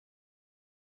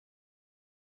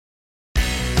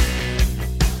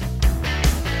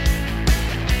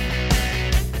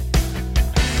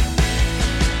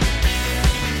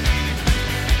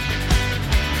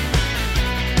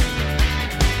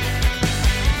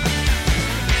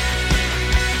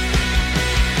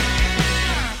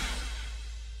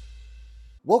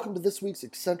Welcome to this week's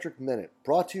Eccentric Minute,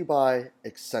 brought to you by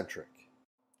Eccentric.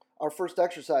 Our first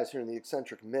exercise here in the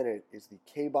Eccentric Minute is the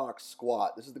K-Box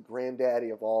squat. This is the granddaddy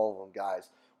of all of them, guys.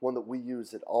 One that we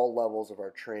use at all levels of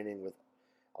our training with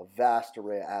a vast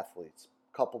array of athletes.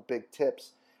 Couple big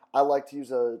tips. I like to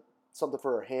use something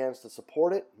for our hands to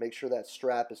support it. Make sure that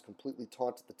strap is completely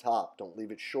taut at the top. Don't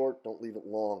leave it short. Don't leave it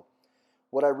long.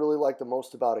 What I really like the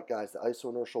most about it, guys, the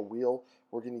isoinertial wheel,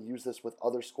 we're going to use this with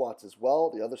other squats as well.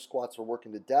 The other squats are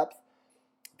working to depth.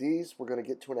 These, we're going to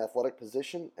get to an athletic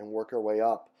position and work our way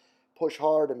up. Push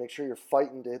hard and make sure you're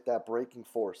fighting to hit that braking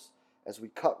force. As we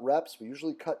cut reps, we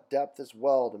usually cut depth as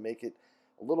well to make it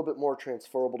a little bit more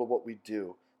transferable to what we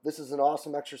do. This is an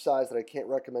awesome exercise that I can't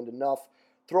recommend enough.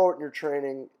 Throw it in your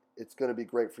training. It's going to be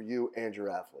great for you and your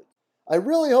athlete. I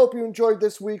really hope you enjoyed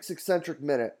this week's Eccentric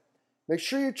Minute. Make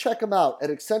sure you check them out at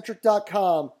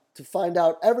eccentric.com to find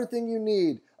out everything you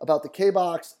need about the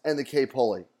K-Box and the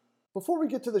K-Pulley. Before we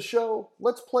get to the show,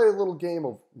 let's play a little game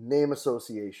of name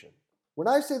association. When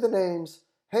I say the names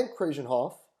Henk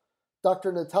Kraaijenhof,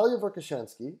 Dr. Natalia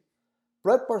Verkhoshansky,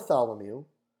 Brett Bartholomew,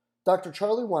 Dr.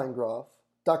 Charlie Weingroff,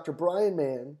 Dr. Brian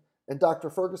Mann, and Dr.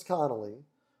 Fergus Connolly,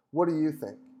 what do you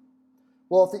think?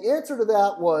 Well, if the answer to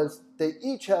that was they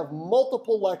each have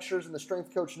multiple lectures in the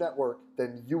Strength Coach Network,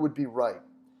 then you would be right.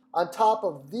 On top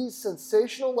of these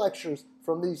sensational lectures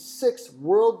from these 6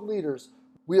 world leaders,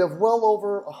 we have well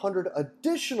over 100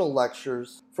 additional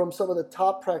lectures from some of the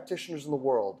top practitioners in the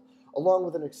world, along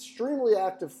with an extremely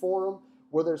active forum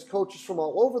where there's coaches from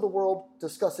all over the world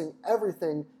discussing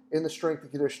everything in the strength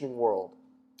and conditioning world.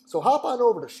 So hop on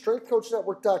over to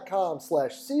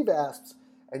strengthcoachnetwork.com/CVASPs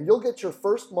and you'll get your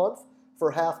first month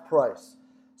for half price.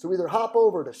 So either hop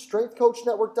over to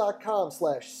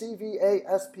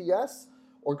strengthcoachnetwork.com/CVASPS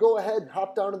or go ahead and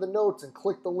hop down to the notes and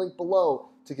click the link below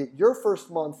to get your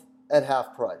first month at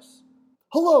half price.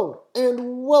 Hello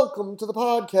and welcome to the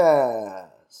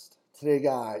podcast. Today,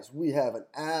 guys, we have an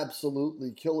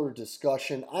absolutely killer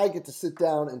discussion. I get to sit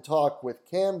down and talk with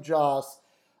Cam Joss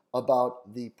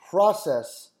about the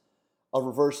process of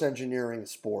reverse engineering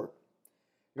sport.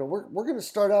 You know, we're going to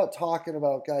start out talking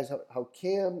about, guys, how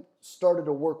Cam started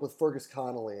to work with Fergus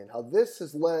Connolly and how this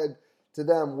has led to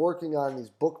them working on these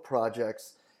book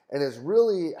projects and has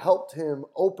really helped him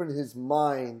open his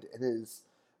mind and his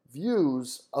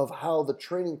views of how the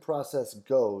training process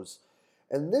goes.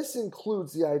 And this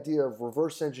includes the idea of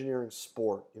reverse engineering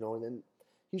sport, and then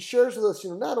he shares with us,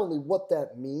 not only what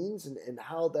that means and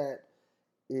how that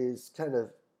is kind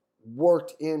of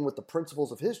worked in with the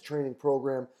principles of his training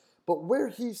program, but where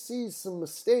he sees some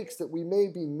mistakes that we may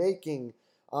be making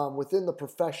within the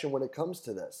profession when it comes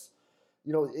to this.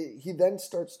 He then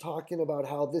starts talking about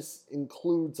how this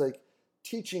includes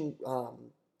teaching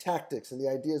tactics and the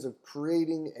ideas of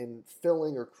creating and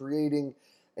filling or creating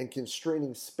and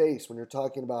constraining space when you're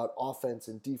talking about offense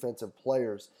and defensive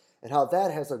players, and how that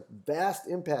has a vast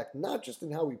impact, not just in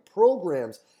how he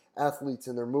programs athletes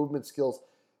and their movement skills,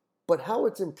 but how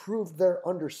it's improved their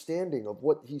understanding of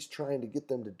what he's trying to get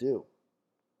them to do.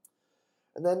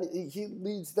 And then he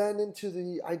leads then into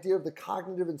the idea of the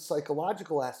cognitive and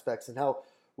psychological aspects and how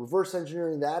reverse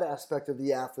engineering that aspect of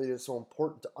the athlete is so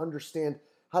important to understand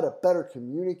how to better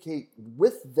communicate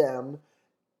with them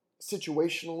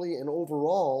situationally and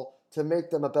overall to make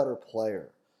them a better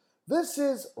player. This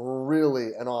is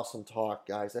really an awesome talk,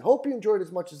 guys. I hope you enjoyed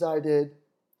as much as I did.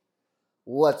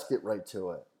 Let's get right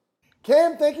to it.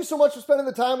 Cam, thank you so much for spending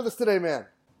the time with us today, man.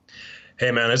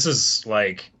 Hey, man, this is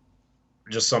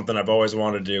just something I've always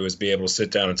wanted to do, is be able to sit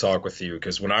down and talk with you.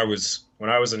 Because when I was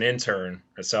an intern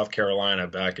at South Carolina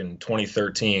back in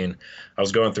 2013, I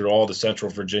was going through all the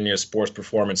Central Virginia sports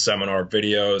performance seminar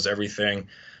videos, everything.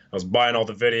 I was buying all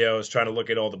the videos, trying to look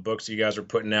at all the books you guys were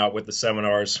putting out with the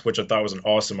seminars, which I thought was an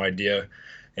awesome idea.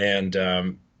 And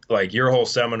your whole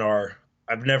seminar,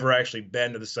 I've never actually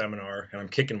been to the seminar, and I'm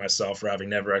kicking myself for having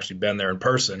never actually been there in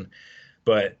person.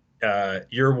 But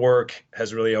your work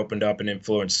has really opened up and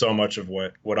influenced so much of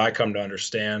what I come to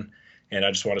understand. And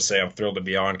I just want to say I'm thrilled to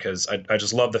be on, because I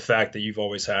just love the fact that you've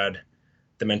always had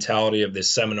the mentality of this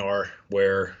seminar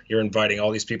where you're inviting all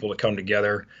these people to come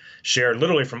together, share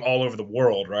literally from all over the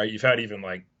world, right? You've had even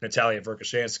Natalia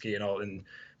Verkhoshansky and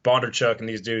Bondarchuk and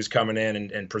these dudes coming in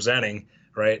and presenting,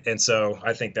 right? And so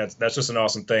I think that's just an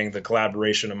awesome thing. The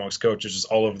collaboration amongst coaches is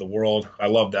all over the world. I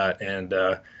love that. And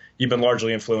you've been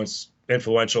largely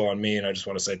influential on me, and I just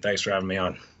want to say thanks for having me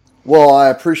on. Well, I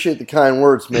appreciate the kind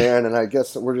words, man, and I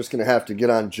guess that we're just going to have to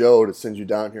get on Joe to send you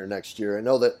down here next year. I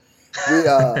know that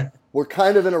we're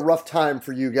kind of in a rough time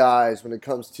for you guys when it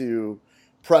comes to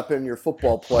prepping your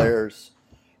football players,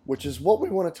 which is what we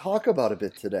want to talk about a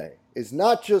bit today. Is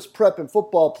not just prepping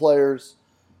football players,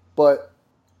 but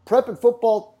prep and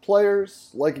football players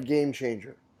like a game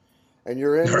changer. And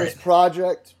you're in Right. this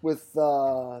project with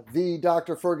the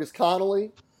Dr. Fergus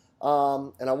Connolly.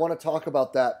 And I want to talk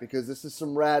about that because this is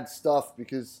some rad stuff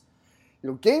because,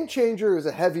 Game Changer is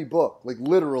a heavy book. Like,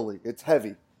 literally, it's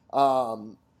heavy.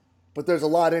 But there's a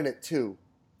lot in it, too.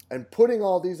 And putting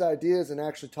all these ideas and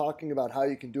actually talking about how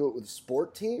you can do it with a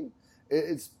sport team,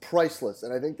 it's priceless.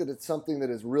 And I think that it's something that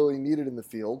is really needed in the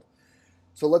field.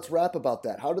 So let's rap about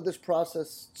that. How did this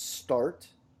process start?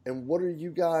 And what are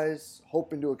you guys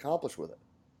hoping to accomplish with it?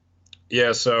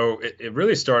 Yeah, so it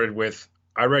really started with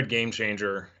I read Game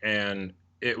Changer, and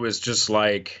it was just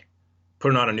like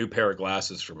putting on a new pair of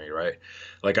glasses for me, right?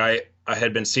 Like I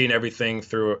had been seeing everything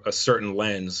through a certain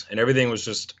lens, and everything was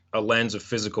just a lens of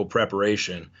physical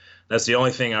preparation. That's the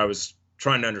only thing I was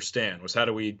trying to understand was how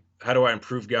do I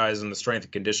improve guys in the strength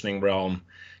and conditioning realm,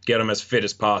 get them as fit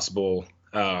as possible.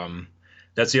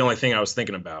 That's the only thing I was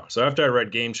thinking about. So after I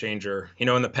read Game Changer,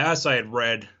 in the past I had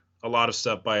read a lot of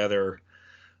stuff by other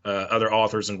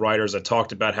authors and writers that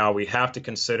talked about how we have to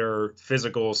consider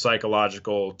physical,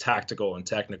 psychological, tactical, and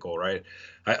technical, right?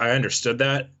 I understood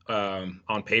that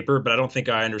on paper, but I don't think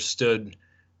I understood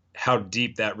how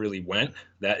deep that really went,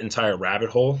 that entire rabbit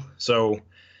hole. So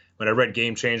when I read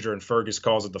Game Changer, and Fergus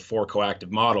calls it the 4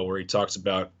 coactive model, where he talks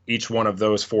about each one of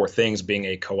those 4 things being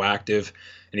a coactive,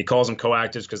 and he calls them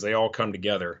coactives because they all come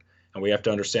together, and we have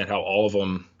to understand how all of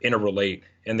them interrelate,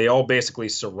 and they all basically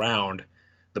surround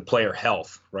the player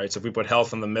health, right? So if we put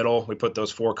health in the middle, we put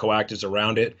those 4 coactives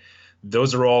around it.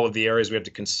 Those are all of the areas we have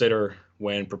to consider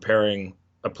when preparing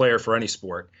a player for any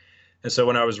sport. And so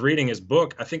when I was reading his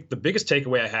book, I think the biggest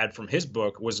takeaway I had from his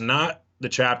book was not the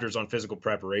chapters on physical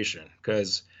preparation,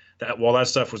 because while that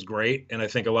stuff was great, and I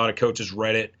think a lot of coaches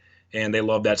read it and they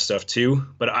love that stuff too,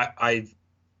 but I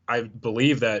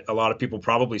believe that a lot of people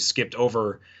probably skipped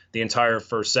over the entire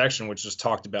first section, which just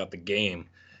talked about the game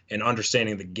and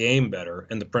understanding the game better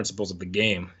and the principles of the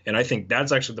game. And I think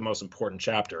that's actually the most important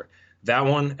chapter. That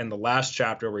one and the last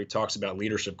chapter where he talks about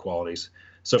leadership qualities.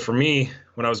 So for me,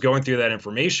 when I was going through that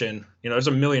information, there's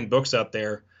a million books out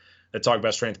there that talk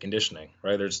about strength conditioning,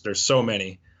 right? There's so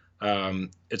many.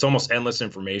 It's almost endless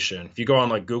information. If you go on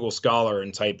like Google Scholar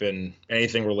and type in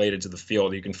anything related to the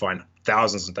field, you can find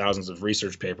thousands and thousands of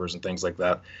research papers and things like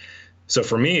that. So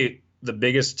for me, the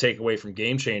biggest takeaway from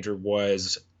Game Changer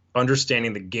was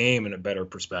understanding the game in a better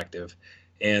perspective.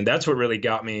 And that's what really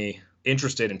got me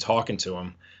interested in talking to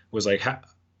him, was like,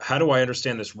 how do I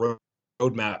understand this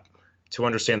roadmap to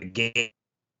understand the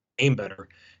game better?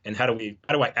 And how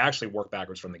do I actually work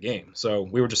backwards from the game? So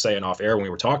we were just saying off air when we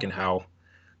were talking how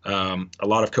a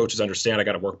lot of coaches understand I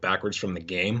got to work backwards from the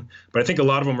game, but I think a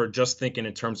lot of them are just thinking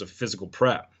in terms of physical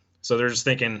prep. So they're just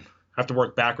thinking I have to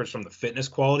work backwards from the fitness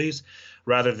qualities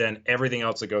rather than everything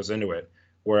else that goes into it.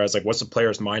 Whereas, like, what's the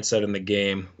player's mindset in the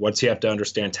game? What's he have to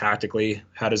understand tactically?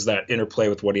 How does that interplay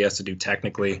with what he has to do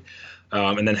technically?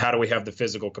 And then how do we have the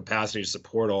physical capacity to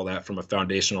support all that from a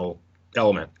foundational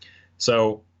element?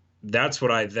 So that's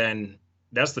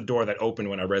the door that opened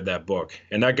when I read that book.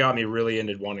 And that got me really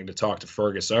into wanting to talk to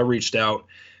Fergus. So I reached out.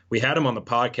 We had him on the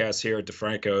podcast here at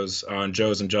DeFranco's on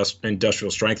Joe's Industrial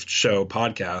Strength Show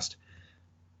podcast.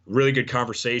 Really good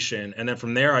conversation. And then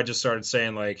from there, I just started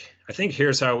saying, like, I think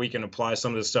here's how we can apply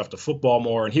some of this stuff to football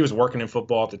more. And he was working in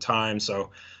football at the time, so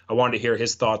I wanted to hear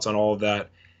his thoughts on all of that.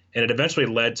 And it eventually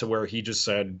led to where he just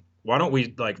said, why don't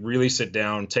we like really sit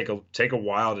down, take a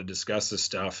while to discuss this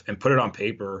stuff and put it on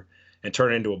paper and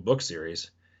turn it into a book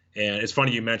series. And it's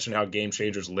funny you mentioned how Game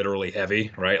Changer is literally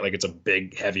heavy, right? Like, it's a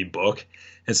big, heavy book.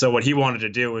 And so what he wanted to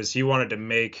do is he wanted to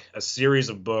make a series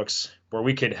of books where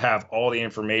we could have all the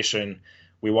information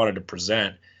we wanted to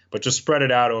present, but just spread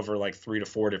it out over like 3 to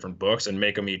 4 different books and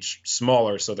make them each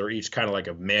smaller, so they're each kind of like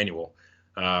a manual,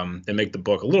 and make the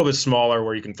book a little bit smaller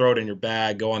where you can throw it in your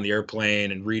bag, go on the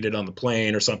airplane and read it on the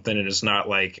plane or something, and it's not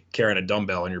like carrying a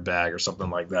dumbbell in your bag or something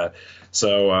like that.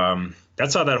 So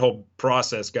that's how that whole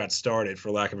process got started, for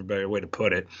lack of a better way to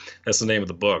put it. That's the name of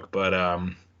the book. But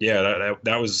yeah,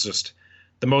 that was just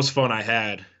the most fun I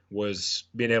had, was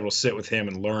being able to sit with him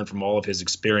and learn from all of his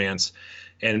experience.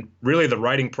 And really the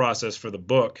writing process for the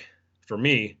book, for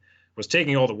me, was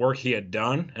taking all the work he had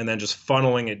done and then just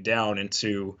funneling it down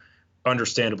into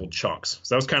understandable chunks.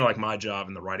 So that was kind of like my job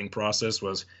in the writing process.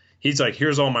 Was he's like,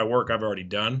 here's all my work I've already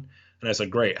done. And I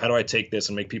said, great, how do I take this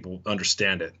and make people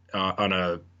understand it on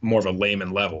a more of a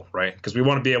layman level, right? Because we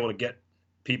want to be able to get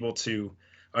people to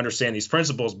understand these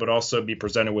principles, but also be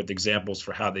presented with examples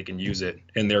for how they can use it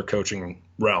in their coaching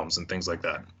realms and things like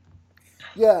that.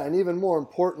 Yeah, and even more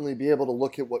importantly, be able to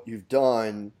look at what you've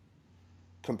done,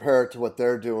 compare it to what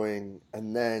they're doing,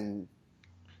 and then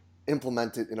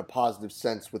implement it in a positive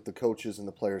sense with the coaches and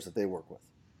the players that they work with.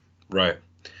 Right.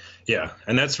 Yeah.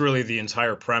 And that's really the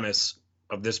entire premise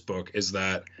of this book, is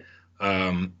that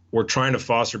we're trying to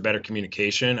foster better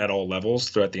communication at all levels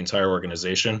throughout the entire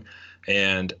organization.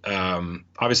 And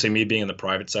obviously, me being in the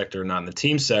private sector, not in the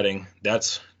team setting,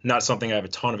 that's not something I have a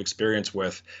ton of experience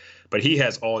with. But he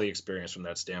has all the experience from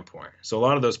that standpoint. So a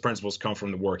lot of those principles come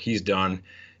from the work he's done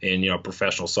in,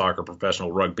 professional soccer,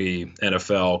 professional rugby,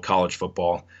 NFL, college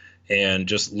football, and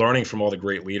just learning from all the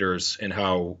great leaders and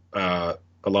how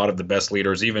a lot of the best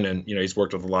leaders, even in, he's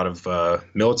worked with a lot of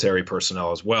military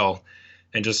personnel as well.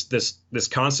 And just this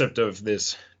concept of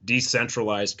this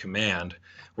decentralized command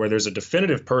where there's a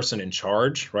definitive person in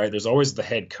charge, right? There's always the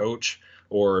head coach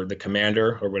or the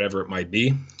commander or whatever it might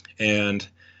be. And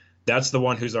that's the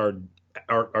one who's our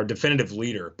definitive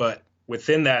leader. But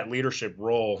within that leadership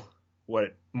role,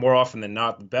 what more often than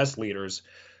not, the best leaders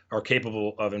are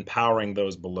capable of empowering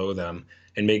those below them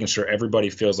and making sure everybody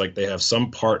feels like they have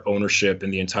some part ownership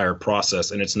in the entire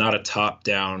process. And it's not a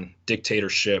top-down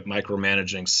dictatorship,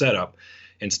 micromanaging setup.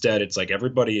 Instead, it's like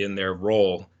everybody in their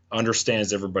role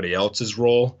understands everybody else's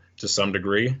role to some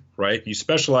degree, right? You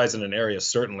specialize in an area,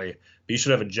 certainly, but you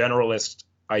should have a generalist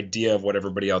idea of what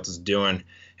everybody else is doing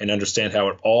and understand how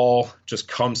it all just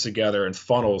comes together and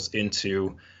funnels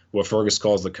into what Fergus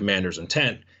calls the commander's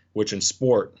intent, which in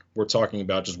sport, we're talking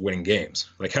about just winning games.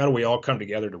 Like, how do we all come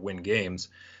together to win games?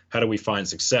 How do we find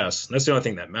success? And that's the only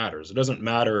thing that matters. It doesn't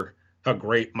matter how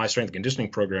great my strength and conditioning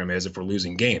program is if we're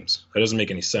losing games. That doesn't make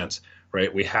any sense,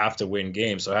 right? We have to win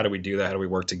games. So how do we do that? How do we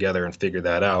work together and figure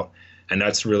that out? And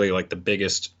that's really like the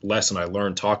biggest lesson I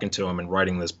learned talking to him and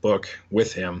writing this book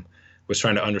with him, was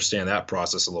trying to understand that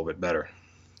process a little bit better.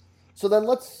 So then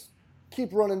let's keep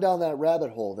running down that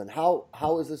rabbit hole. Then how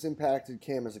has this impacted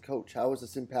Cam as a coach? How has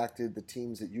this impacted the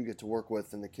teams that you get to work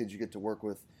with and the kids you get to work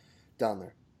with down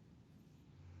there?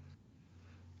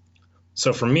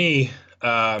 So for me,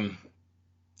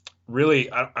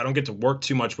 really, I don't get to work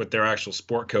too much with their actual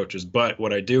sport coaches, but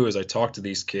what I do is I talk to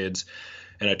these kids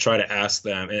and I try to ask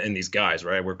them, and these guys,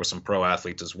 right? I work with some pro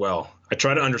athletes as well. I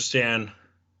try to understand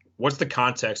what's the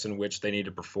context in which they need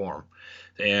to perform.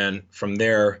 And from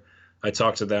there, I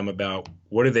talk to them about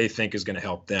what do they think is going to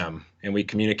help them, and we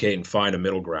communicate and find a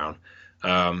middle ground.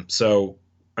 So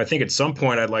I think at some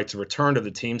point I'd like to return to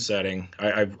the team setting.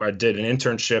 I did an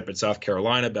internship at South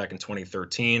Carolina back in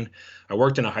 2013. I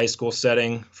worked in a high school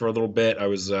setting for a little bit. I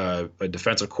was a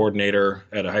defensive coordinator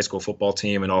at a high school football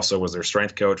team and also was their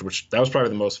strength coach, which that was probably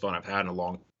the most fun I've had in a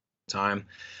long time.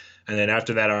 And then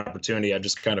after that opportunity, I've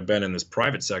just kind of been in this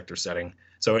private sector setting.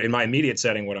 So in my immediate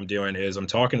setting, what I'm doing is I'm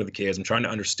talking to the kids. I'm trying to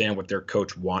understand what their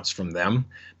coach wants from them,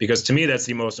 because to me, that's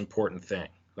the most important thing.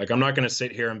 Like, I'm not going to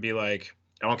sit here and be like,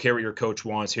 I don't care what your coach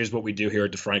wants. Here's what we do here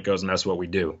at DeFranco's, and that's what we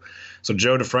do. So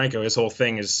Joe DeFranco, his whole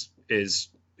thing is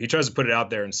he tries to put it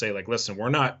out there and say, like, listen,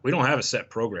 we don't have a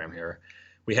set program here.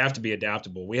 We have to be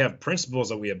adaptable. We have principles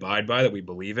that we abide by, that we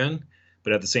believe in.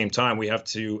 But at the same time, we have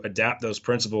to adapt those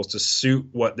principles to suit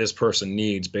what this person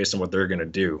needs based on what they're going to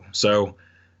do. So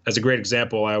as a great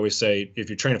example, I always say, if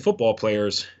you're training football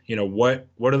players, what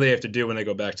do they have to do when they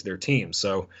go back to their team?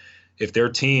 So if their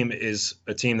team is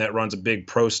a team that runs a big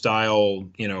pro style,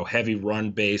 heavy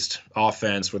run based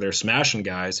offense where they're smashing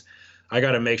guys, I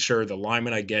got to make sure the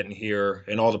linemen I get in here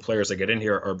and all the players I get in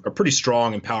here are pretty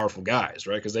strong and powerful guys,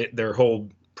 right? Because their whole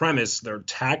premise, their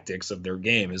tactics of their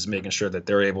game is making sure that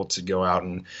they're able to go out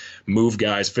and move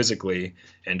guys physically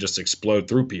and just explode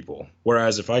through people.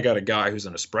 Whereas if I got a guy who's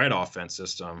in a spread offense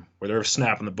system where they're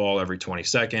snapping the ball every 20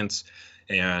 seconds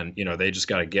and, they just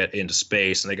got to get into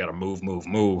space and they got to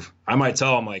move, I might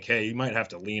tell them, like, hey, you might have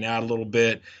to lean out a little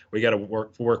bit. We got to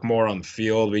work more on the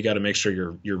field. We got to make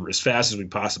sure you're as fast as we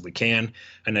possibly can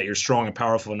and that you're strong and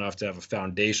powerful enough to have a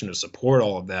foundation to support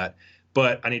all of that.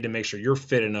 But I need to make sure you're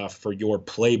fit enough for your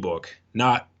playbook,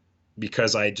 not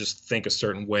because I just think a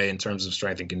certain way in terms of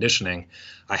strength and conditioning.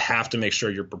 I have to make sure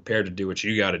you're prepared to do what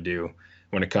you got to do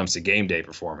when it comes to game day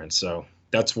performance. So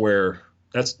that's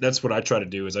what I try to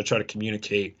do, is I try to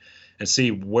communicate and see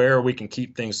where we can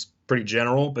keep things pretty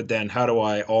general, but then how do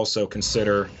I also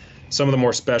consider some of the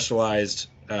more specialized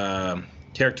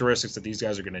characteristics that these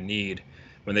guys are going to need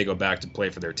when they go back to play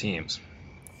for their teams.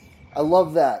 I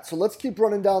love that. So let's keep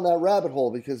running down that rabbit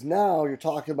hole, because now you're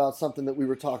talking about something that we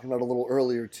were talking about a little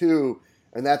earlier too,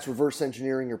 and that's reverse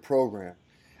engineering your program.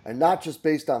 And not just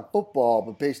based on football,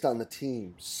 but based on the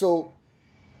team. So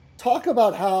talk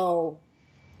about how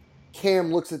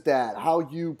Cam looks at that, how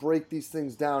you break these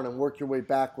things down and work your way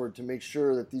backward to make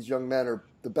sure that these young men are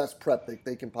the best prep that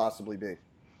they can possibly be.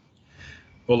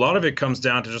 Well, a lot of it comes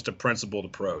down to just a principled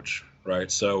approach,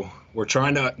 right? So we're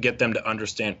trying to get them to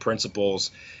understand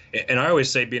principles. And I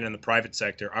always say, being in the private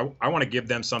sector, I want to give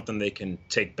them something they can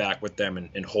take back with them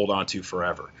and hold on to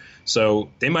forever. So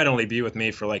they might only be with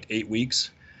me for like 8 weeks.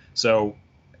 So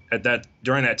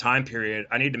during that time period,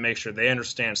 I need to make sure they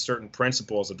understand certain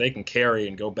principles that they can carry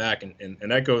and go back. And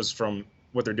that goes from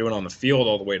what they're doing on the field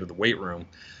all the way to the weight room.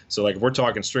 So like if we're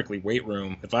talking strictly weight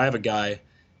room, if I have a guy,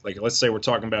 like let's say we're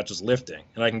talking about just lifting,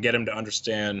 and I can get him to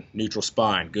understand neutral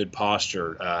spine, good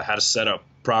posture, how to set up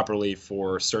properly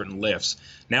for certain lifts.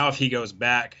 Now, if he goes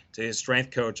back to his strength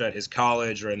coach at his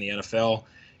college or in the NFL,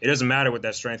 it doesn't matter what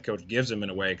that strength coach gives him in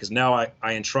a way, because now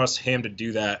I entrust him to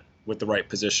do that with the right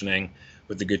positioning,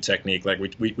 with the good technique. Like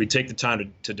we take the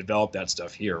time to develop that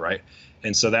stuff here, right?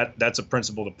 And so that's a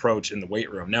principled approach in the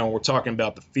weight room. Now, when we're talking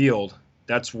about the field,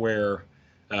 that's where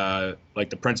like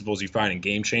the principles you find in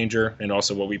Game Changer and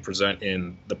also what we present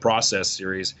in the Process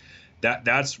series,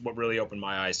 that's what really opened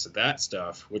my eyes to that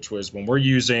stuff, which was when we're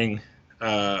using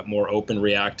more open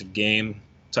reactive game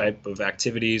type of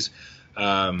activities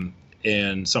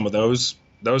and some of those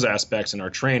aspects in our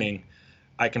training,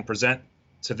 I can present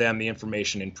to them the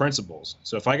information in principles.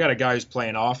 So if I got a guy who's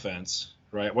playing offense,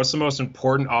 right, what's the most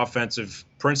important offensive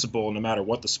principle, no matter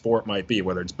what the sport might be,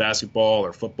 whether it's basketball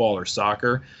or football or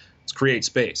soccer? It's create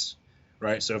space,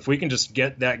 right? So if we can just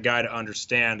get that guy to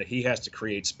understand that he has to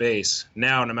create space,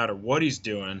 now no matter what he's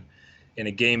doing in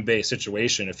a game-based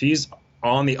situation, if he's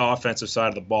on the offensive side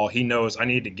of the ball, he knows I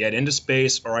need to get into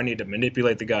space or I need to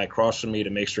manipulate the guy across from me to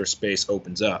make sure space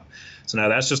opens up. So now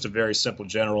that's just a very simple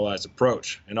generalized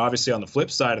approach. And obviously on the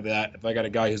flip side of that, if I got a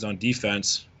guy who's on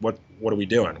defense, what are we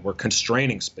doing? We're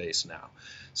constraining space now.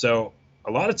 So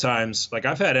a lot of times, like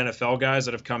I've had NFL guys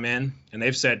that have come in and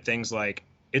they've said things like,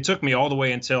 it took me all the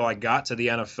way until I got to the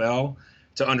NFL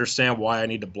to understand why I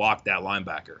need to block that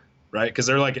linebacker, right? Because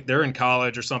they're in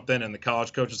college or something, and the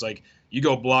college coach is like, you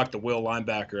go block the will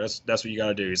linebacker. That's what you got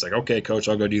to do. He's like, okay, coach,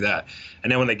 I'll go do that.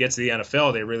 And then when they get to the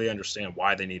NFL, they really understand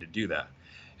why they need to do that.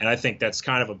 And I think that's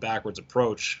kind of a backwards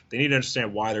approach. They need to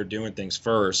understand why they're doing things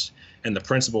first and the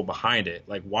principle behind it.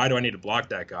 Like, why do I need to block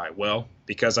that guy? Well,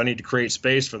 because I need to create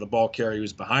space for the ball carrier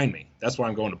who's behind me. That's why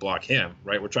I'm going to block him,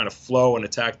 right? We're trying to flow and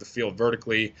attack the field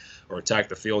vertically or attack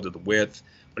the field to the width,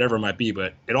 whatever it might be.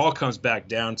 But it all comes back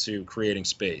down to creating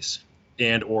space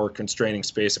and or constraining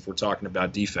space if we're talking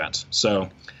about defense.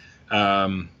 So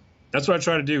that's what I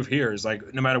try to do here is,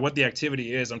 like, no matter what the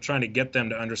activity is, I'm trying to get them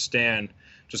to understand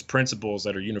just principles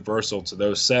that are universal to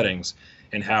those settings,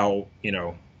 and how,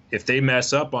 if they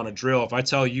mess up on a drill, if I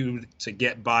tell you to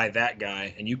get by that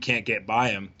guy and you can't get by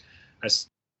him, I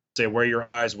say, where are your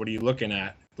eyes? What are you looking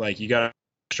at? Like, you got to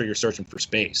make sure you're searching for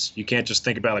space. You can't just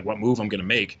think about like what move I'm going to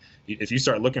make. If you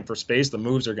start looking for space, the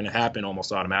moves are going to happen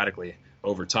almost automatically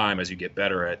over time as you get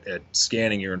better at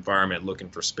scanning your environment, looking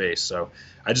for space. So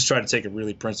I just try to take a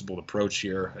really principled approach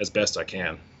here as best I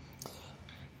can.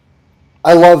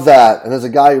 I love that. And as a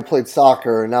guy who played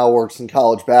soccer and now works in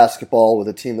college basketball with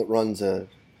a team that runs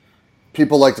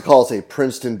people like to call it a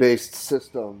Princeton-based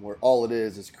system where all it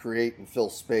is create and fill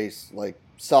space like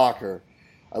soccer.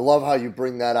 I love how you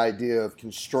bring that idea of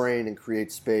constrain and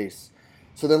create space.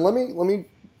 So then let me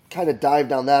kind of dive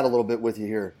down that a little bit with you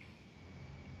here.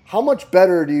 How much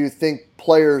better do you think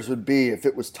players would be if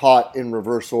it was taught in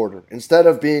reverse order? Instead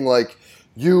of being like,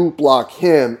 you block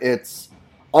him, it's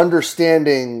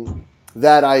understanding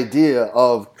that idea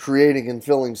of creating and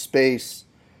filling space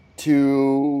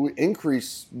to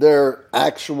increase their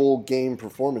actual game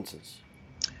performances.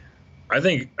 I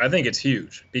think it's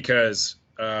huge because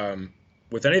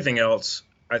with anything else,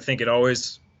 I think it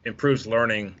always improves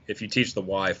learning if you teach the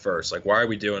why first. Like, why are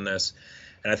we doing this?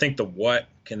 And I think the what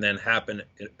can then happen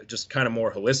just kind of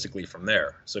more holistically from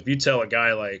there. So if you tell a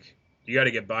guy, like, you got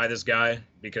to get by this guy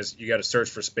because you got to search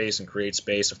for space and create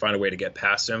space and find a way to get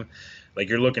past him. Like,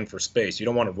 you're looking for space. You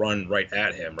don't want to run right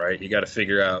at him, right? You got to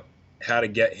figure out how to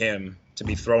get him to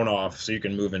be thrown off so you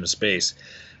can move into space.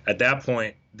 At that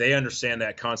point, they understand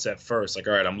that concept first. Like,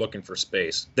 all right, I'm looking for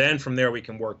space. Then from there, we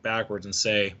can work backwards and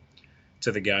say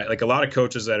to the guy, like a lot of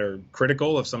coaches that are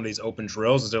critical of some of these open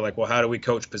drills, is they're like, well, how do we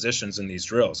coach positions in these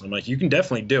drills? I'm like, you can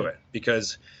definitely do it,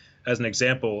 because as an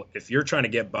example, if you're trying to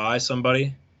get by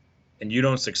somebody and you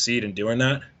don't succeed in doing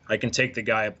that, I can take the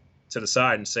guy to the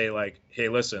side and say, like, hey,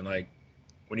 listen, like,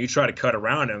 when you try to cut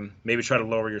around him, maybe try to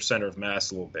lower your center of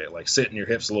mass a little bit, like sit in your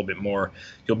hips a little bit more.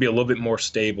 You'll be a little bit more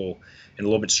stable and a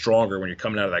little bit stronger when you're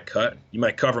coming out of that cut. You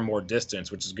might cover more distance,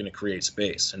 which is going to create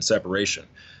space and separation.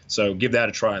 So give that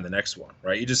a try in the next one,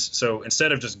 right? So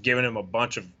instead of just giving him a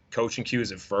bunch of coaching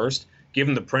cues at first, give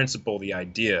him the principle, the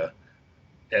idea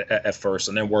at first,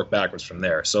 and then work backwards from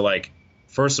there. So, like,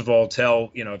 first of all,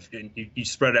 if you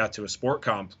spread it out to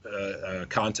a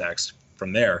context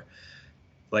from there.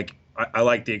 Like I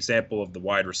like the example of the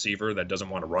wide receiver that doesn't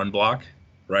want to run block,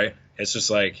 right? It's just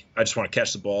like, I just want to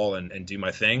catch the ball and do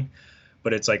my thing.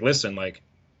 But it's like, listen, like,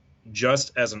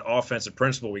 just as an offensive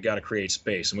principle, we got to create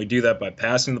space. And we do that by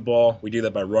passing the ball. We do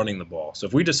that by running the ball. So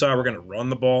if we decide we're going to run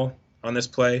the ball on this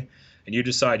play, and you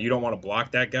decide you don't want to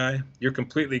block that guy, you're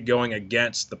completely going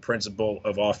against the principle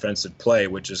of offensive play,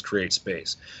 which is create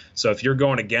space. So if you're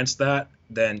going against that,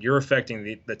 then you're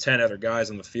affecting the 10 other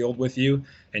guys on the field with you,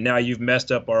 and now you've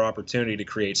messed up our opportunity to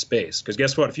create space. Because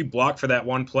guess what? If you block for that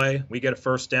one play, we get a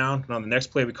first down, and on the next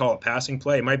play we call it passing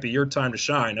play, it might be your time to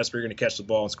shine. That's where you're going to catch the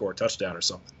ball and score a touchdown or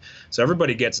something. So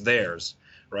everybody gets theirs,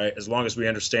 right, as long as we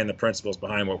understand the principles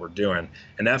behind what we're doing.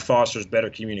 And that fosters better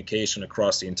communication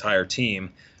across the entire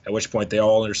team, at which point they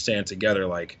all understand together,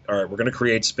 like, all right, we're going to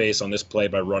create space on this play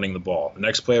by running the ball. The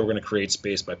next play, we're going to create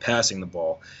space by passing the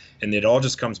ball. And it all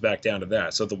just comes back down to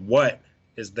that. So the what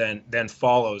is then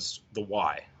follows the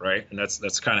why, right? And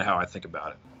that's kind of how I think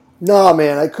about it. No,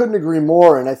 man, I couldn't agree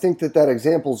more. And I think that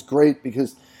example is great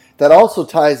because that also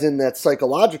ties in that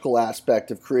psychological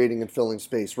aspect of creating and filling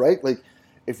space, right? Like,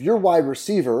 if your wide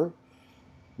receiver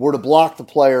were to block the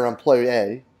player on play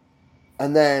A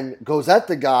and then goes at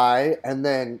the guy and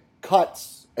then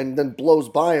cuts and then blows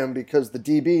by him because the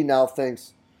DB now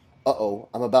thinks, uh-oh,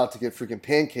 I'm about to get freaking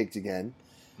pancaked again.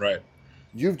 Right.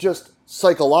 You've just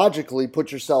psychologically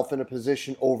put yourself in a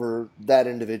position over that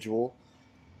individual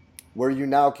where you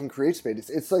now can create space.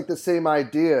 It's like the same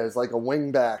idea as like a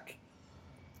wingback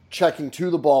checking to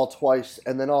the ball twice,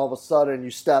 and then all of a sudden you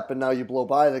step and now you blow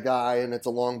by the guy and it's a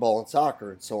long ball in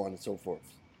soccer and so on and so forth.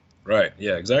 Right.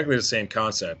 Yeah, exactly the same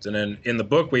concept. And then in the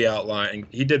book we outline, and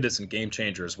he did this in Game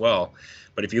Changer as well,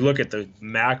 but if you look at the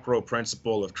macro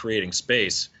principle of creating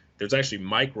space, there's actually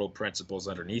micro principles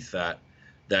underneath that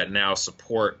now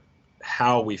support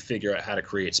how we figure out how to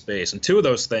create space. And two of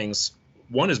those things,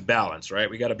 one is balance, right?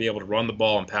 We got to be able to run the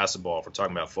ball and pass the ball if we're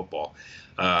talking about football.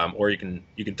 Or you can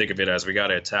think of it as we got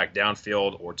to attack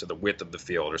downfield or to the width of the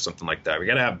field or something like that. We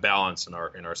got to have balance in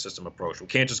our system approach. We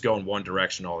can't just go in one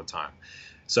direction all the time.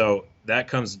 So that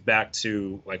comes back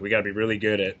to, like, we got to be really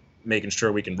good at making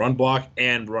sure we can run block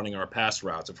and running our pass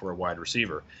routes if we're a wide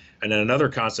receiver. And then another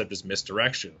concept is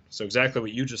misdirection. So exactly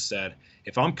what you just said.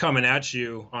 If I'm coming at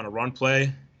you on a run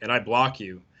play and I block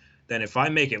you, then if I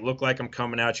make it look like I'm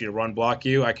coming at you to run block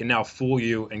you, I can now fool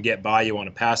you and get by you on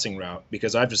a passing route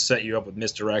because I've just set you up with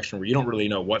misdirection where you don't really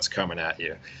know what's coming at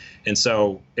you. And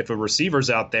so if a receiver's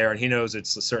out there and he knows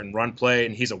it's a certain run play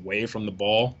and he's away from the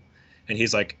ball and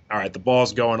he's like, all right, the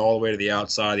ball's going all the way to the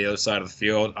outside, the other side of the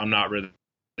field, I'm not really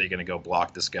going to go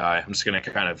block this guy. I'm just going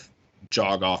to kind of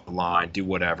jog off the line, do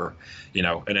whatever,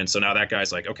 and then so now that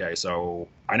guy's like, okay, so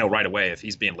I know right away if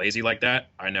he's being lazy like that,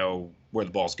 I know where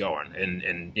the ball's going,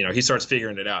 and he starts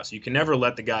figuring it out. So you can never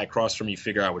let the guy across from you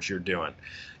figure out what you're doing.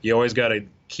 You always got to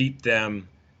keep them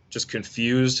just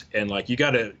confused, and like you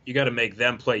got to make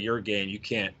them play your game. You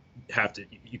can't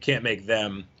make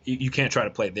them, you can't try to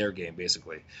play their game,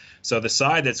 basically. So the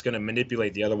side that's going to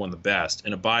manipulate the other one the best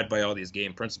and abide by all these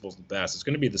game principles the best is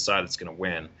going to be the side that's going to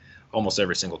win almost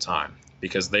every single time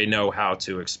because they know how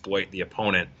to exploit the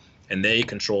opponent and they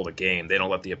control the game. They don't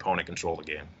let the opponent control the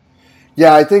game.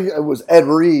 Yeah, I think it was Ed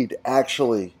Reed,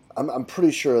 actually. I'm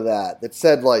pretty sure of that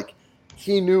said, like,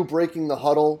 he knew breaking the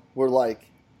huddle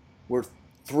where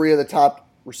three of the top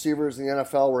receivers in the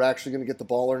NFL were actually going to get the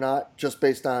ball or not, just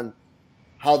based on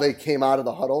how they came out of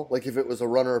the huddle, like if it was a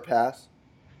run or a pass.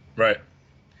 Right.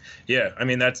 Yeah, I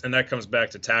mean, that comes back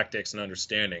to tactics and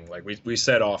understanding. Like we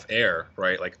said off air,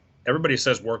 right? Like everybody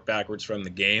says work backwards from the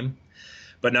game,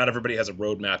 but not everybody has a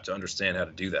roadmap to understand how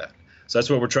to do that. So that's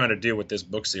what we're trying to do with this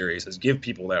book series is give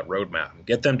people that roadmap,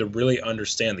 get them to really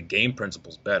understand the game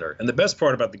principles better. And the best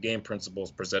part about the game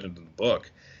principles presented in the book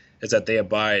is that they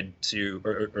abide to,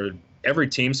 or every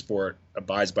team sport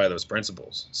abides by those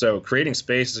principles. So creating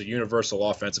space is a universal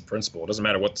offensive principle. It doesn't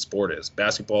matter what the sport is,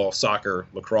 basketball, soccer,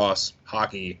 lacrosse,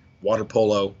 hockey, water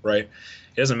polo, right?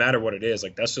 It doesn't matter what it is.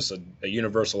 Like that's just a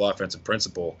universal offensive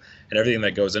principle, and everything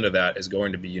that goes into that is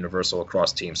going to be universal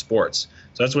across team sports.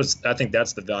 So I think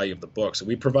that's the value of the book. So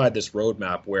we provide this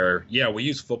roadmap where, yeah, we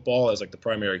use football as like the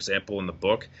primary example in the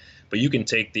book, but you can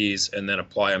take these and then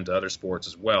apply them to other sports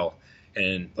as well.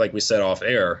 And like we said off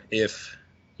air, if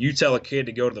you tell a kid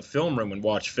to go to the film room and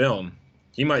watch film,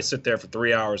 he might sit there for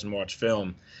 3 hours and watch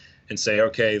film and say,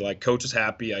 okay, like coach is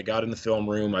happy. I got in the film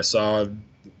room. I saw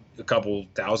a couple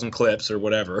thousand clips or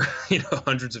whatever,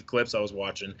 hundreds of clips I was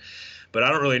watching, but I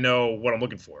don't really know what I'm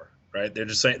looking for, right? They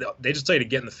just say to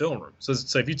get in the film room. So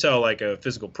if you tell like a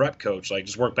physical prep coach, like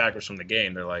just work backwards from the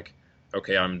game, they're like,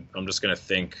 okay, I'm just going to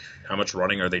think how much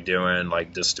running are they doing,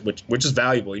 like just which is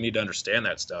valuable. You need to understand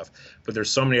that stuff. But there's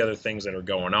so many other things that are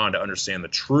going on to understand the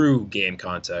true game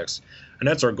context. And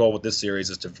that's our goal with this series,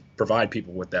 is to provide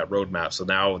people with that roadmap. So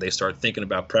now they start thinking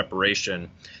about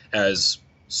preparation as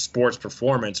sports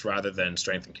performance rather than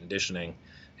strength and conditioning,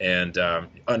 and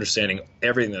understanding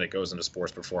everything that it goes into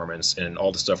sports performance and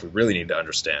all the stuff we really need to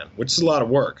understand, which is a lot of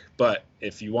work. But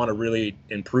if you want to really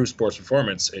improve sports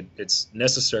performance, it's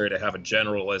necessary to have a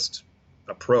generalist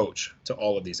approach to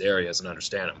all of these areas and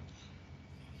understand them.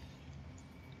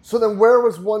 So then where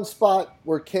was one spot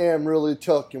where Cam really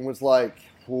took and was like,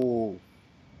 ooh,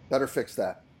 better fix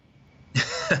that?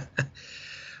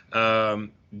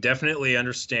 Definitely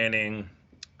understanding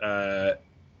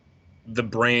the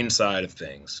brain side of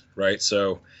things, right?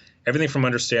 So everything from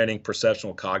understanding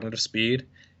perceptual cognitive speed,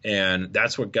 and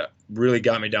that's what really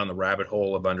got me down the rabbit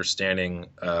hole of understanding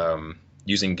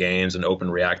using games and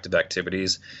open reactive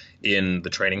activities in the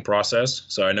training process.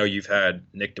 So I know you've had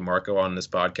Nick DeMarco on this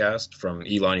podcast from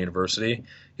Elon University.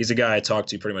 He's a guy I talk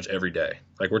to pretty much every day.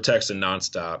 Like, we're texting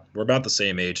nonstop. We're about the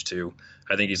same age too.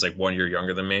 I think he's like 1 year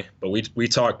younger than me, but we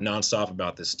talk nonstop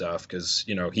about this stuff because,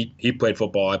 you know, he played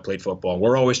football, I played football.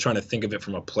 We're always trying to think of it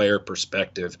from a player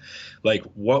perspective. Like,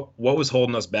 what was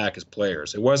holding us back as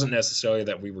players? It wasn't necessarily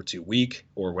that we were too weak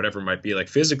or whatever it might be. Like,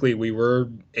 physically we were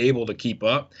able to keep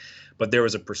up, but there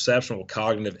was a perceptual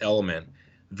cognitive element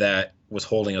that was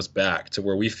holding us back, to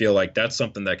where we feel like that's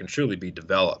something that can truly be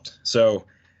developed. So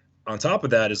on top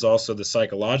of that is also the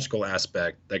psychological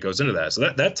aspect that goes into that.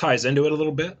 So that ties into it a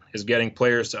little bit, is getting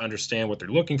players to understand what they're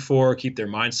looking for, keep their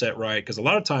mindset right. Because a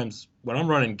lot of times when I'm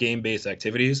running game-based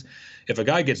activities, if a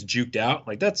guy gets juked out,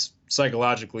 like, that's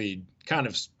psychologically kind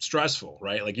of stressful,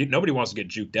 right? Like, nobody wants to get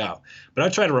juked out. But I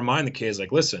try to remind the kids,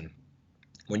 like, listen,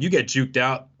 when you get juked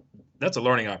out, that's a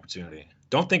learning opportunity.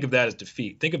 Don't think of that as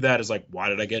defeat. Think of that as like, why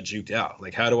did I get juked out?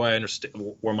 Like, how do I understand?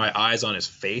 Were my eyes on his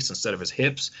face instead of his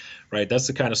hips, right? That's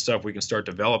the kind of stuff we can start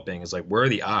developing, is like, where are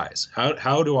the eyes?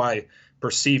 How do I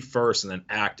perceive first and then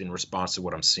act in response to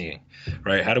what I'm seeing,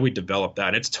 right? How do we develop that?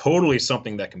 And it's totally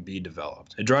something that can be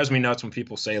developed. It drives me nuts when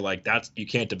people say, like, you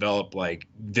can't develop like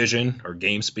vision or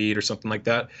game speed or something like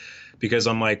that, because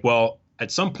I'm like, well,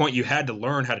 at some point you had to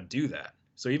learn how to do that.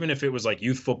 So even if it was like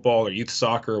youth football or youth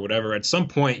soccer or whatever, at some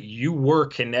point you were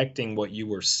connecting what you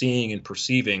were seeing and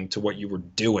perceiving to what you were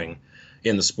doing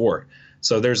in the sport.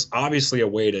 So there's obviously a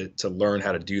way to learn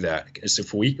how to do that. So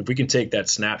if we can take that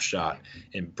snapshot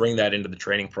and bring that into the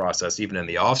training process, even in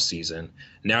the off season,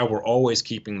 now we're always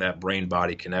keeping that brain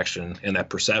body connection and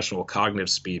that perceptual cognitive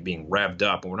speed being revved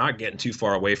up, and we're not getting too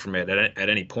far away from it at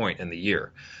any point in the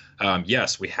year.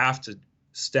 Yes, we have to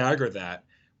stagger that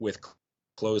with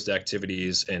closed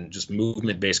activities and just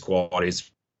movement-based qualities,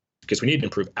 because we need to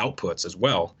improve outputs as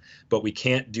well, but we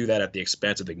can't do that at the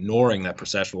expense of ignoring that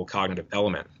perceptual cognitive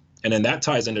element. And then that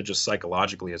ties into just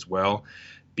psychologically as well.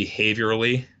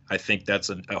 Behaviorally, I think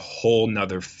that's a whole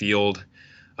nother field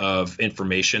of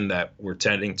information that we're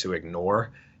tending to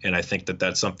ignore. And I think that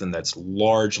that's something that's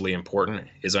largely important,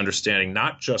 is understanding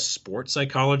not just sports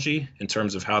psychology in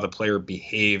terms of how the player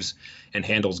behaves and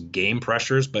handles game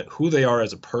pressures, but who they are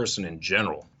as a person in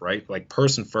general, right? Like,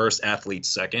 person first, athlete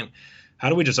second. How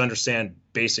do we just understand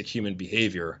basic human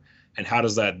behavior, and how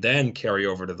does that then carry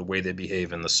over to the way they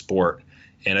behave in the sport?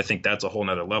 And I think that's a whole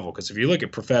nother level, because if you look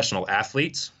at professional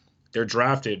athletes, they're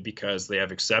drafted because they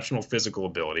have exceptional physical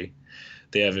ability,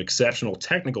 they have exceptional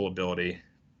technical ability,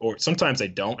 or sometimes they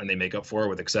don't and they make up for it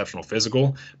with exceptional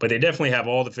physical, but they definitely have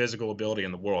all the physical ability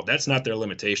in the world. That's not their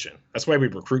limitation. That's why we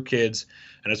recruit kids,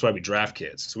 and that's why we draft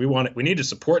kids. So we need to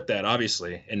support that,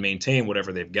 obviously, and maintain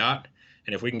whatever they've got.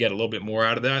 And if we can get a little bit more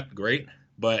out of that, great.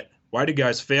 But why do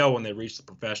guys fail when they reach the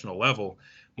professional level?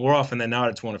 More often than not,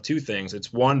 it's one of two things.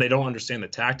 It's one, they don't understand the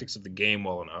tactics of the game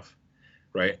well enough,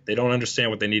 right? They don't understand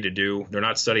what they need to do. They're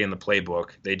not studying the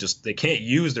playbook. They can't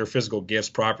use their physical gifts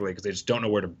properly because they just don't know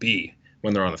where to be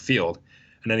when they're on the field.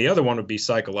 And then the other one would be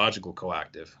psychological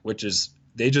coactive, which is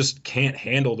they just can't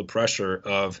handle the pressure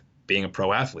of being a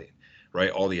pro athlete, right?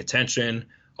 All the attention,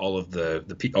 all of the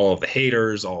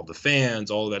haters, all of the fans,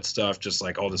 all of that stuff, just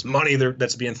like all this money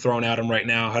that's being thrown at them right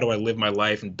now. How do I live my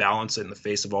life and balance it in the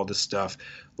face of all this stuff?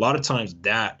 A lot of times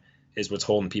that is what's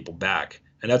holding people back.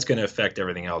 And that's going to affect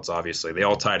everything else, obviously. They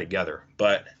all tie together.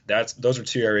 But those are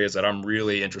two areas that I'm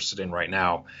really interested in right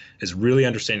now, is really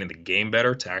understanding the game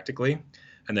better tactically,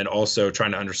 and then also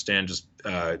trying to understand just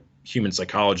human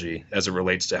psychology as it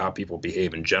relates to how people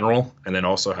behave in general, and then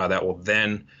also how that will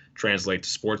then translate to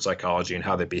sports psychology and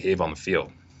how they behave on the field.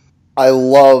 I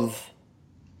love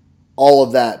all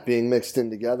of that being mixed in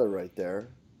together right there.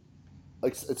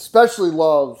 especially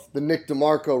love the Nick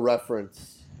DeMarco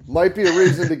reference. Might be a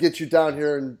reason to get you down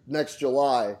here in next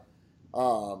July.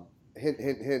 Hint,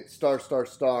 hint, hint, star, star,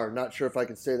 star. Not sure if I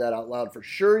can say that out loud for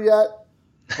sure yet,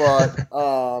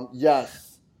 but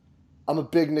yes, I'm a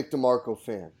big Nick DeMarco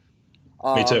fan.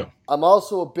 Me too. I'm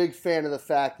also a big fan of the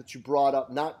fact that you brought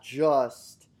up not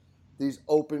just these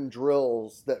open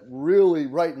drills that really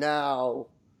right now,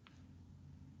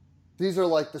 these are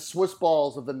like the Swiss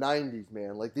balls of the 90s,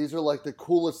 man. Like these are like the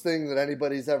coolest thing that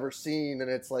anybody's ever seen.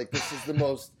 And it's like, this is the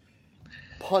most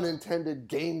pun intended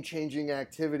game-changing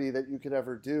activity that you could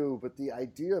ever do. But the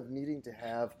idea of needing to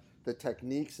have the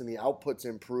techniques and the outputs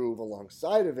improve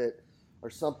alongside of it are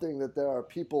something that there are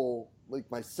people like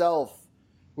myself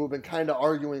who have been kind of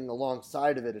arguing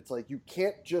alongside of it. It's like, you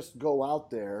can't just go out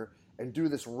there and do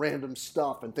this random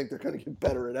stuff and think they're going to get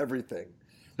better at everything.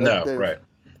 No, right.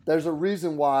 There's a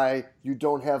reason why you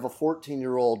don't have a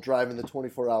 14-year-old driving the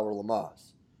 24-hour Le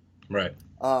Mans. Right.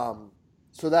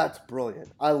 So that's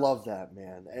brilliant. I love that,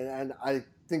 man. And I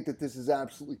think that this is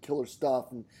absolutely killer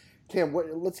stuff. And Cam,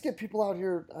 let's get people out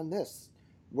here on this.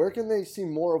 Where can they see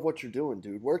more of what you're doing,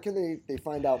 dude? Where can they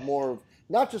find out more of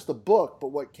not just the book, but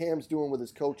what Cam's doing with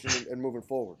his coaching and moving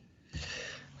forward?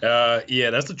 Yeah,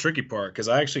 that's the tricky part because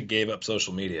I actually gave up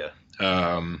social media.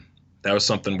 That was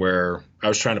something where I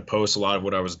was trying to post a lot of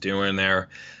what I was doing there.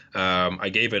 I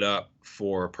gave it up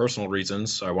for personal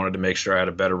reasons. I wanted to make sure I had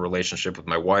a better relationship with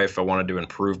my wife. I wanted to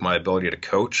improve my ability to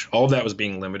coach. All of that was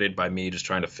being limited by me just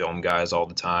trying to film guys all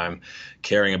the time,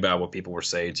 caring about what people were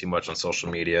saying too much on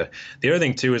social media. The other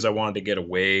thing, too, is I wanted to get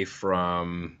away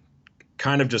from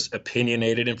kind of just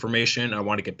opinionated information. I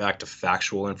want to get back to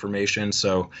factual information.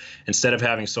 So instead of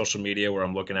having social media where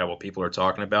I'm looking at what people are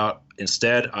talking about,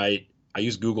 instead I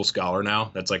use Google Scholar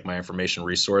now. That's like my information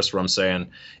resource where I'm saying,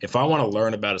 if I want to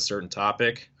learn about a certain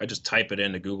topic, I just type it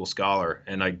into Google Scholar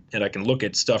and I can look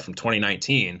at stuff from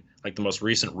 2019, like the most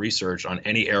recent research on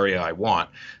any area I want,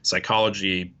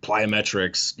 psychology,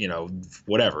 plyometrics,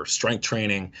 whatever, strength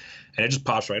training, and it just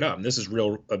pops right up. And this is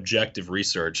real objective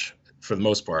research for the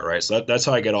most part, right? So that's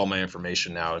how I get all my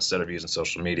information now instead of using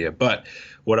social media. But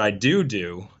what I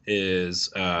do is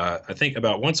I think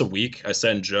about once a week, I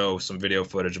send Joe some video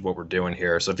footage of what we're doing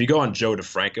here. So if you go on Joe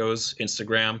DeFranco's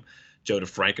Instagram, Joe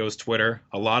DeFranco's Twitter,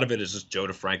 a lot of it is just Joe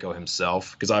DeFranco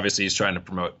himself, because obviously he's trying to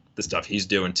promote the stuff he's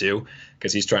doing too,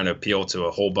 because he's trying to appeal to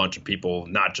a whole bunch of people,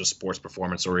 not just sports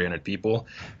performance oriented people.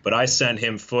 But I send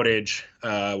him footage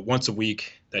once a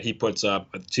week that he puts up.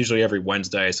 It's usually every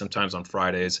Wednesday, sometimes on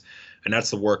Fridays. And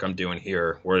that's the work I'm doing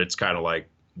here, where it's kind of like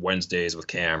Wednesdays with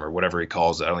Cam or whatever he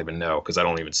calls it. I don't even know because I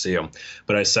don't even see him.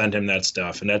 But I send him that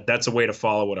stuff, and that's a way to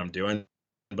follow what I'm doing.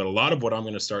 But a lot of what I'm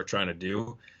going to start trying to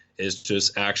do is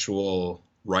just actual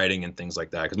writing and things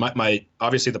like that. Because my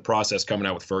obviously the process coming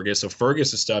out with Fergus. So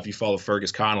Fergus's stuff, you follow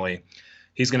Fergus Connolly,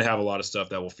 he's going to have a lot of stuff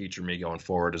that will feature me going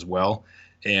forward as well.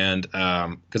 And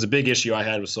because a big issue I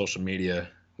had with social media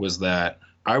was that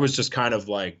I was just kind of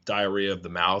like diarrhea of the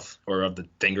mouth or of the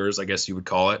fingers, I guess you would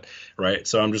call it, right?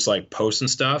 So I'm just like posting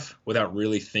stuff without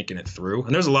really thinking it through.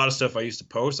 And there's a lot of stuff I used to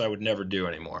post I would never do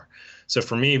anymore. So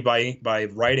for me, by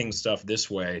writing stuff this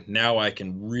way, now I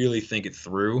can really think it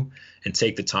through and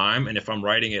take the time. And if I'm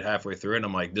writing it halfway through and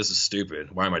I'm like, this is stupid,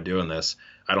 why am I doing this?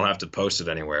 I don't have to post it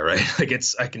anywhere, right? Like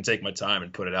I can take my time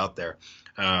and put it out there.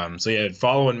 So yeah,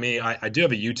 following me, I do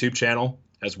have a YouTube channel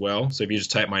as well. So if you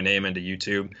just type my name into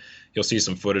YouTube, you'll see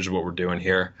some footage of what we're doing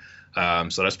here.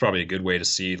 So that's probably a good way to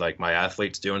see like my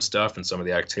athletes doing stuff and some of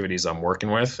the activities I'm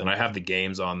working with. And I have the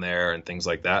games on there and things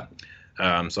like that.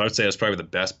 So I'd say that's probably the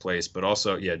best place. But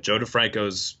also, yeah, Joe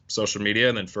DeFranco's social media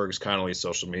and then Fergus Connolly's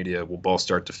social media will both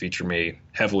start to feature me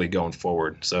heavily going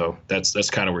forward. So that's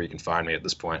kind of where you can find me at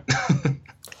this point.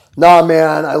 Nah,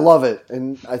 man, I love it.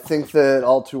 And I think that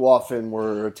all too often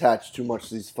we're attached too much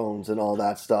to these phones and all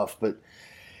that stuff. But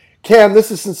Cam, this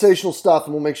is sensational stuff,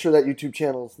 and we'll make sure that YouTube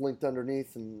channel is linked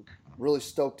underneath. And really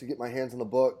stoked to get my hands on the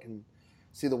book and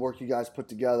see the work you guys put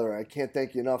together. I can't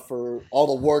thank you enough for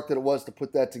all the work that it was to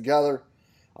put that together.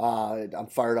 I'm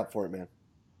fired up for it, man.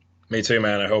 Me too,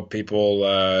 man. I hope people,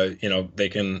 they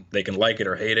can like it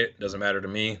or hate it. Doesn't matter to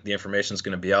me. The information's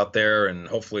going to be out there, and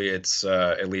hopefully it's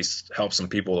at least helps some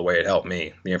people the way it helped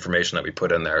me, the information that we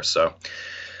put in there. So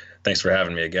thanks for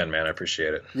having me again, man. I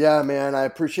appreciate it. Yeah, man. I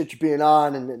appreciate you being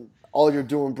on and all you're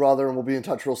doing, brother, and we'll be in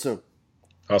touch real soon.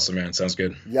 Awesome, man. Sounds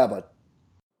good. Yeah, bud.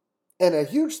 And a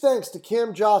huge thanks to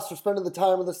Cam Jost for spending the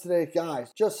time with us today,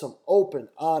 guys. Just some open,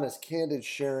 honest, candid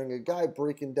sharing. A guy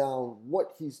breaking down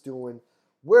what he's doing,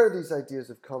 where these ideas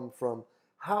have come from,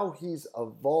 how he's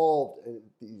evolved, and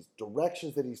these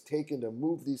directions that he's taken to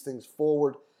move these things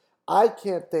forward. I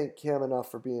can't thank Cam enough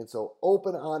for being so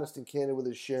open, honest, and candid with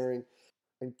his sharing.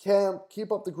 And Cam,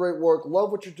 keep up the great work.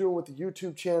 Love what you're doing with the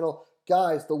YouTube channel.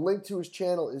 Guys, the link to his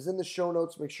channel is in the show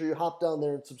notes. Make sure you hop down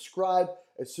there and subscribe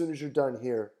as soon as you're done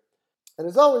here. And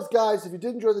as always, guys, if you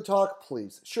did enjoy the talk,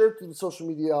 please share it through the social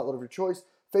media outlet of your choice.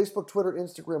 Facebook, Twitter,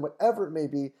 Instagram, whatever it may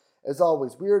be. As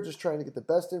always, we are just trying to get the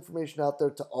best information out there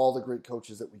to all the great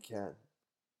coaches that we can.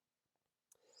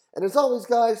 And as always,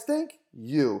 guys, thank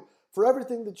you for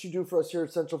everything that you do for us here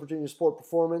at Central Virginia Sport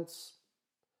Performance.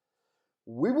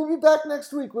 We will be back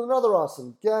next week with another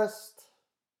awesome guest.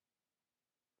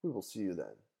 We will see you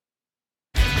then.